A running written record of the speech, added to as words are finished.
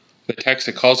The text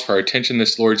that calls for our attention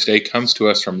this Lord's Day comes to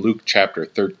us from Luke chapter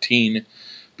 13,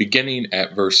 beginning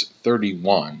at verse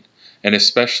 31, and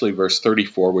especially verse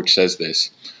 34, which says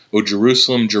this: O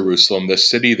Jerusalem, Jerusalem, the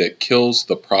city that kills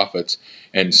the prophets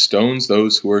and stones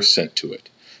those who are sent to it.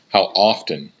 How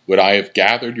often would I have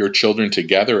gathered your children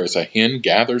together as a hen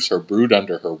gathers her brood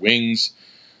under her wings,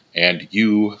 and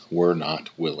you were not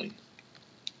willing.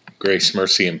 Grace,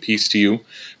 mercy, and peace to you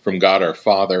from God our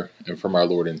Father and from our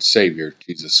Lord and Savior,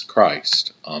 Jesus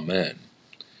Christ. Amen.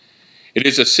 It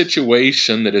is a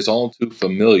situation that is all too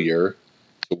familiar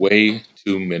to way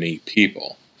too many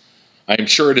people. I am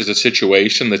sure it is a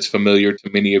situation that's familiar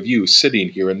to many of you sitting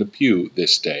here in the pew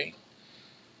this day.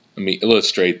 Let me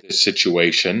illustrate this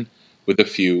situation with a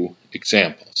few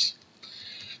examples.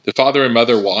 The father and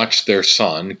mother watched their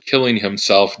son killing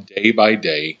himself day by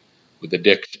day with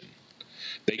addiction.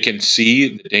 They can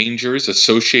see the dangers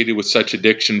associated with such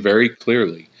addiction very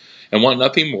clearly and want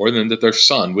nothing more than that their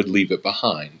son would leave it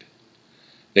behind.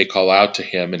 They call out to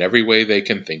him in every way they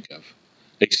can think of.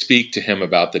 They speak to him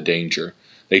about the danger.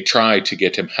 They try to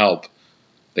get him help.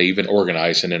 They even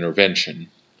organize an intervention.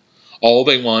 All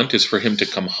they want is for him to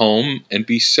come home and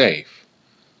be safe,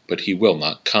 but he will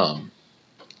not come.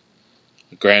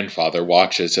 A grandfather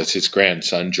watches as his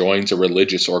grandson joins a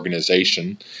religious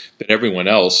organization that everyone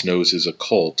else knows is a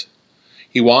cult.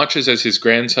 He watches as his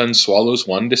grandson swallows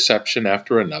one deception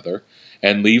after another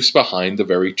and leaves behind the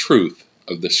very truth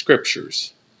of the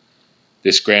Scriptures.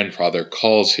 This grandfather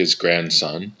calls his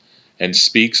grandson and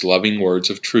speaks loving words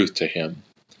of truth to him.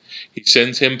 He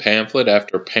sends him pamphlet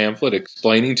after pamphlet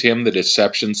explaining to him the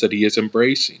deceptions that he is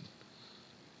embracing.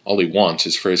 All he wants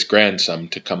is for his grandson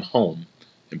to come home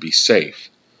and be safe,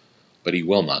 but he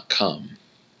will not come.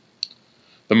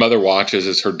 The mother watches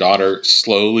as her daughter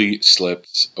slowly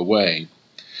slips away.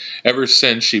 Ever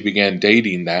since she began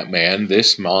dating that man,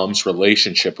 this mom's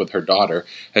relationship with her daughter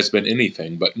has been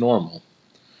anything but normal.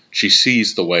 She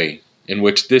sees the way in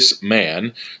which this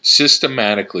man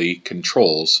systematically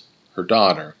controls her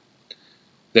daughter.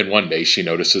 Then one day she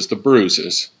notices the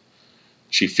bruises.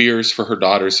 She fears for her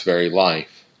daughter's very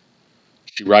life.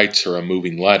 She writes her a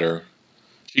moving letter.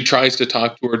 She tries to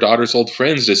talk to her daughter's old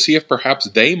friends to see if perhaps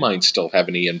they might still have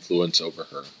any influence over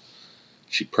her.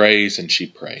 She prays and she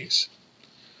prays.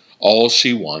 All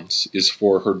she wants is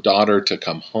for her daughter to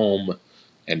come home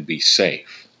and be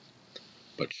safe,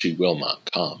 but she will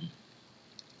not come.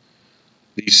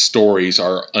 These stories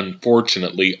are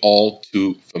unfortunately all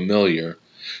too familiar.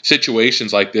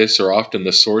 Situations like this are often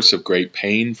the source of great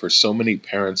pain for so many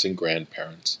parents and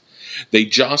grandparents. They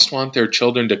just want their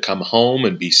children to come home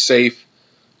and be safe,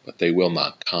 but they will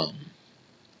not come.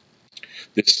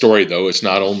 This story, though, is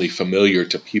not only familiar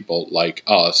to people like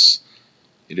us,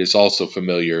 it is also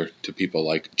familiar to people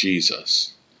like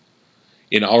Jesus.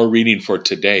 In our reading for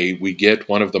today, we get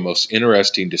one of the most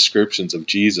interesting descriptions of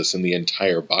Jesus in the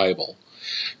entire Bible.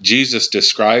 Jesus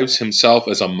describes himself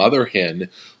as a mother hen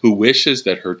who wishes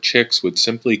that her chicks would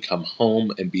simply come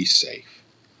home and be safe,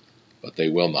 but they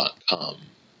will not come.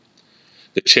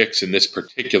 The chicks in this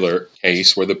particular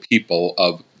case were the people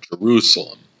of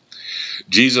Jerusalem.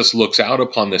 Jesus looks out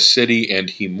upon the city and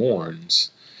he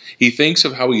mourns. He thinks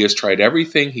of how he has tried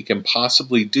everything he can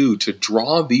possibly do to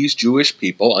draw these Jewish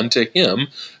people unto him,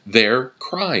 their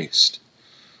Christ.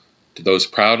 To those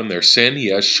proud in their sin, he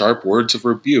has sharp words of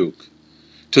rebuke.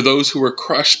 To those who were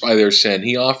crushed by their sin,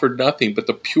 he offered nothing but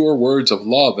the pure words of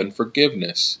love and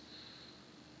forgiveness.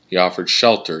 He offered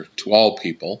shelter to all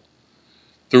people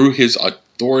through his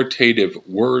authoritative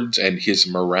words and his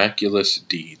miraculous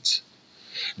deeds.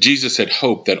 Jesus had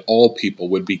hoped that all people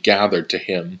would be gathered to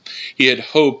him. He had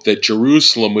hoped that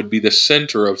Jerusalem would be the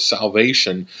center of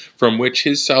salvation, from which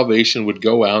his salvation would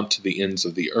go out to the ends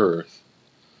of the earth.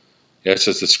 Yes,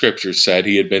 as the Scriptures said,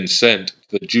 he had been sent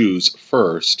to the Jews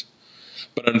first.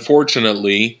 But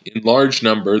unfortunately, in large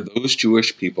number, those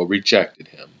Jewish people rejected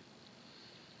him.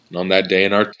 And on that day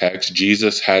in our text,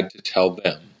 Jesus had to tell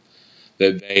them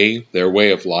that they, their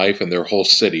way of life, and their whole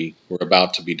city were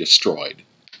about to be destroyed.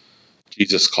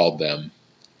 Jesus called them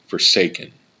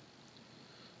forsaken.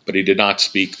 But he did not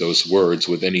speak those words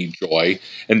with any joy,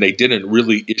 and they didn't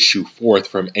really issue forth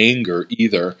from anger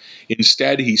either.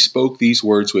 Instead, he spoke these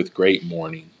words with great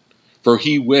mourning, for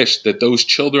he wished that those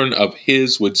children of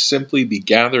his would simply be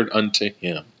gathered unto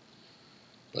him,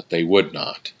 but they would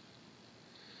not.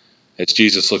 As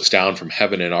Jesus looks down from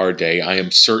heaven in our day, I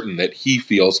am certain that he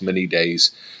feels many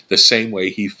days the same way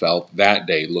he felt that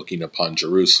day looking upon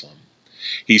Jerusalem.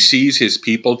 He sees his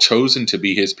people, chosen to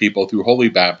be his people through holy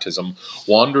baptism,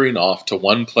 wandering off to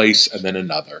one place and then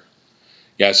another.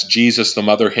 Yes, Jesus, the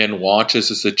mother hen, watches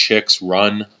as the chicks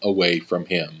run away from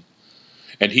him.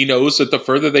 And he knows that the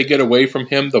further they get away from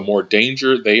him, the more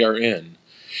danger they are in.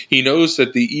 He knows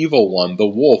that the evil one, the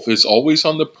wolf, is always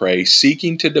on the prey,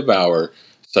 seeking to devour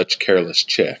such careless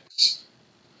chicks.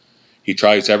 He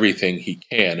tries everything he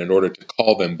can in order to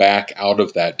call them back out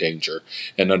of that danger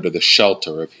and under the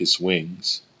shelter of his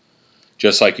wings.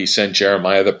 Just like he sent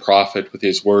Jeremiah the prophet with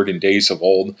his word in days of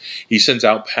old, he sends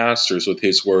out pastors with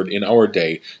his word in our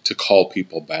day to call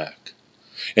people back.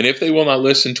 And if they will not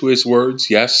listen to his words,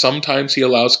 yes, sometimes he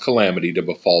allows calamity to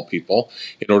befall people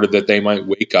in order that they might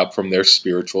wake up from their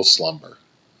spiritual slumber.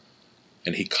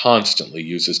 And he constantly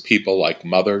uses people like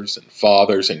mothers and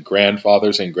fathers and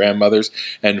grandfathers and grandmothers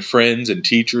and friends and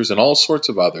teachers and all sorts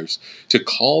of others to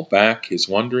call back his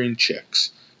wandering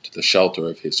chicks to the shelter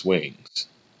of his wings.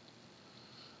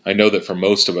 I know that for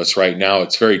most of us right now,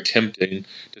 it's very tempting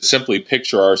to simply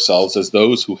picture ourselves as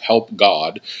those who help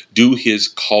God do his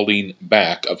calling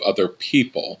back of other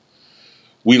people.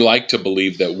 We like to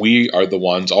believe that we are the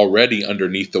ones already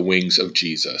underneath the wings of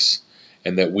Jesus,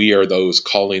 and that we are those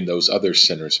calling those other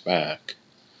sinners back.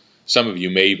 Some of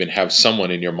you may even have someone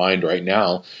in your mind right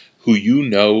now who you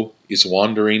know is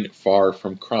wandering far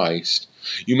from Christ.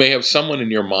 You may have someone in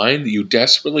your mind that you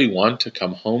desperately want to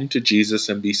come home to Jesus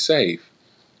and be saved.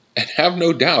 And have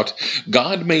no doubt,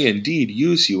 God may indeed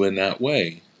use you in that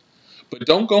way. But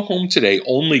don't go home today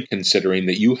only considering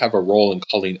that you have a role in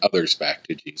calling others back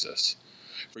to Jesus.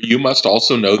 For you must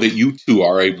also know that you too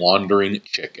are a wandering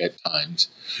chick at times.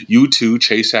 You too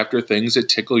chase after things that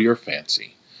tickle your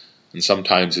fancy. And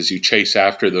sometimes as you chase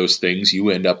after those things, you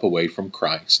end up away from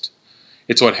Christ.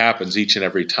 It's what happens each and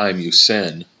every time you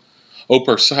sin. Oh,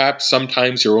 perhaps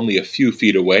sometimes you're only a few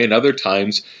feet away, and other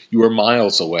times you are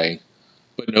miles away.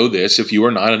 But know this, if you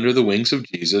are not under the wings of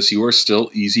Jesus, you are still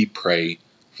easy prey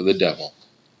for the devil.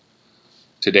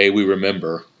 Today we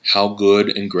remember how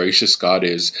good and gracious God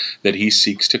is that he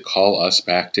seeks to call us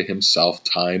back to himself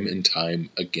time and time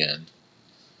again.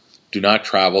 Do not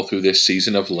travel through this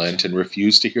season of Lent and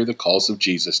refuse to hear the calls of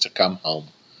Jesus to come home.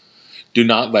 Do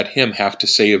not let him have to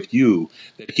say of you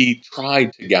that he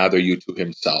tried to gather you to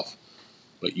himself,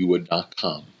 but you would not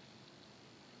come.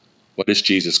 What is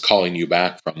Jesus calling you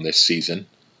back from this season?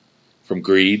 From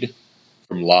greed?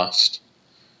 From lust?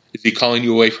 Is he calling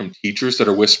you away from teachers that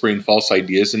are whispering false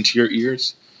ideas into your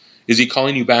ears? Is he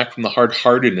calling you back from the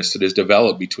hard-heartedness that has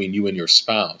developed between you and your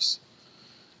spouse?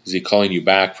 Is he calling you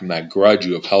back from that grudge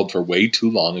you have held for way too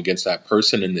long against that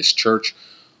person in this church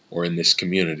or in this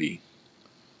community?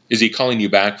 Is he calling you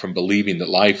back from believing that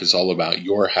life is all about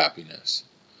your happiness?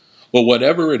 Well,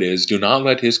 whatever it is, do not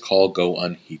let his call go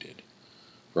unheeded.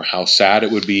 For how sad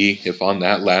it would be if on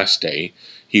that last day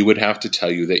he would have to tell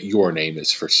you that your name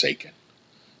is forsaken,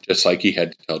 just like he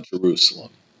had to tell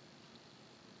Jerusalem.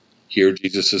 Hear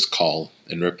Jesus' call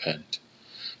and repent.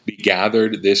 Be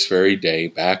gathered this very day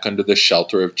back under the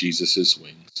shelter of Jesus'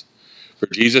 wings. For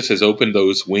Jesus has opened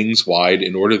those wings wide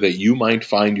in order that you might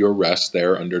find your rest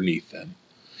there underneath them.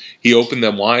 He opened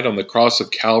them wide on the cross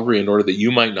of Calvary in order that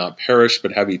you might not perish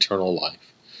but have eternal life.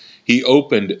 He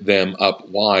opened them up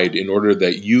wide in order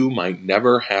that you might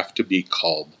never have to be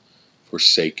called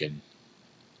forsaken.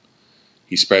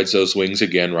 He spreads those wings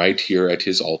again right here at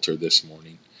his altar this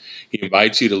morning. He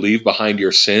invites you to leave behind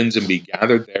your sins and be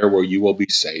gathered there where you will be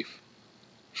safe.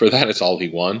 For that is all he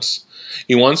wants.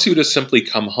 He wants you to simply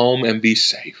come home and be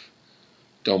safe.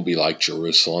 Don't be like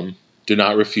Jerusalem. Do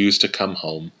not refuse to come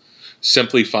home.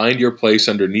 Simply find your place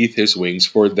underneath his wings,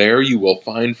 for there you will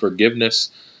find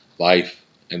forgiveness, life,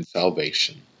 and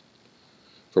salvation.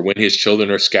 For when his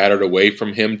children are scattered away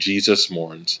from him, Jesus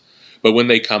mourns. But when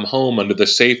they come home under the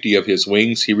safety of his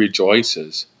wings, he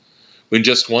rejoices. When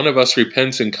just one of us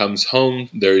repents and comes home,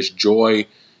 there is joy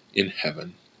in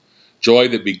heaven. Joy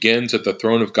that begins at the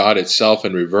throne of God itself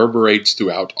and reverberates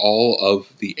throughout all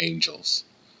of the angels.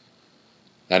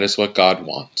 That is what God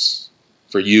wants,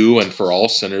 for you and for all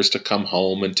sinners to come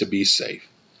home and to be safe.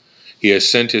 He has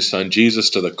sent his son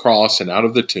Jesus to the cross and out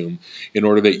of the tomb in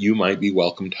order that you might be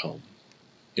welcomed home,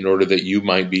 in order that you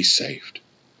might be saved.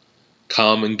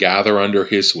 Come and gather under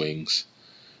his wings,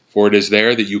 for it is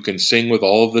there that you can sing with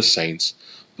all of the saints,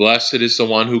 "Blessed is the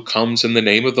one who comes in the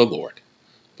name of the Lord.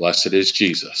 Blessed is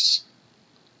Jesus."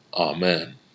 Amen.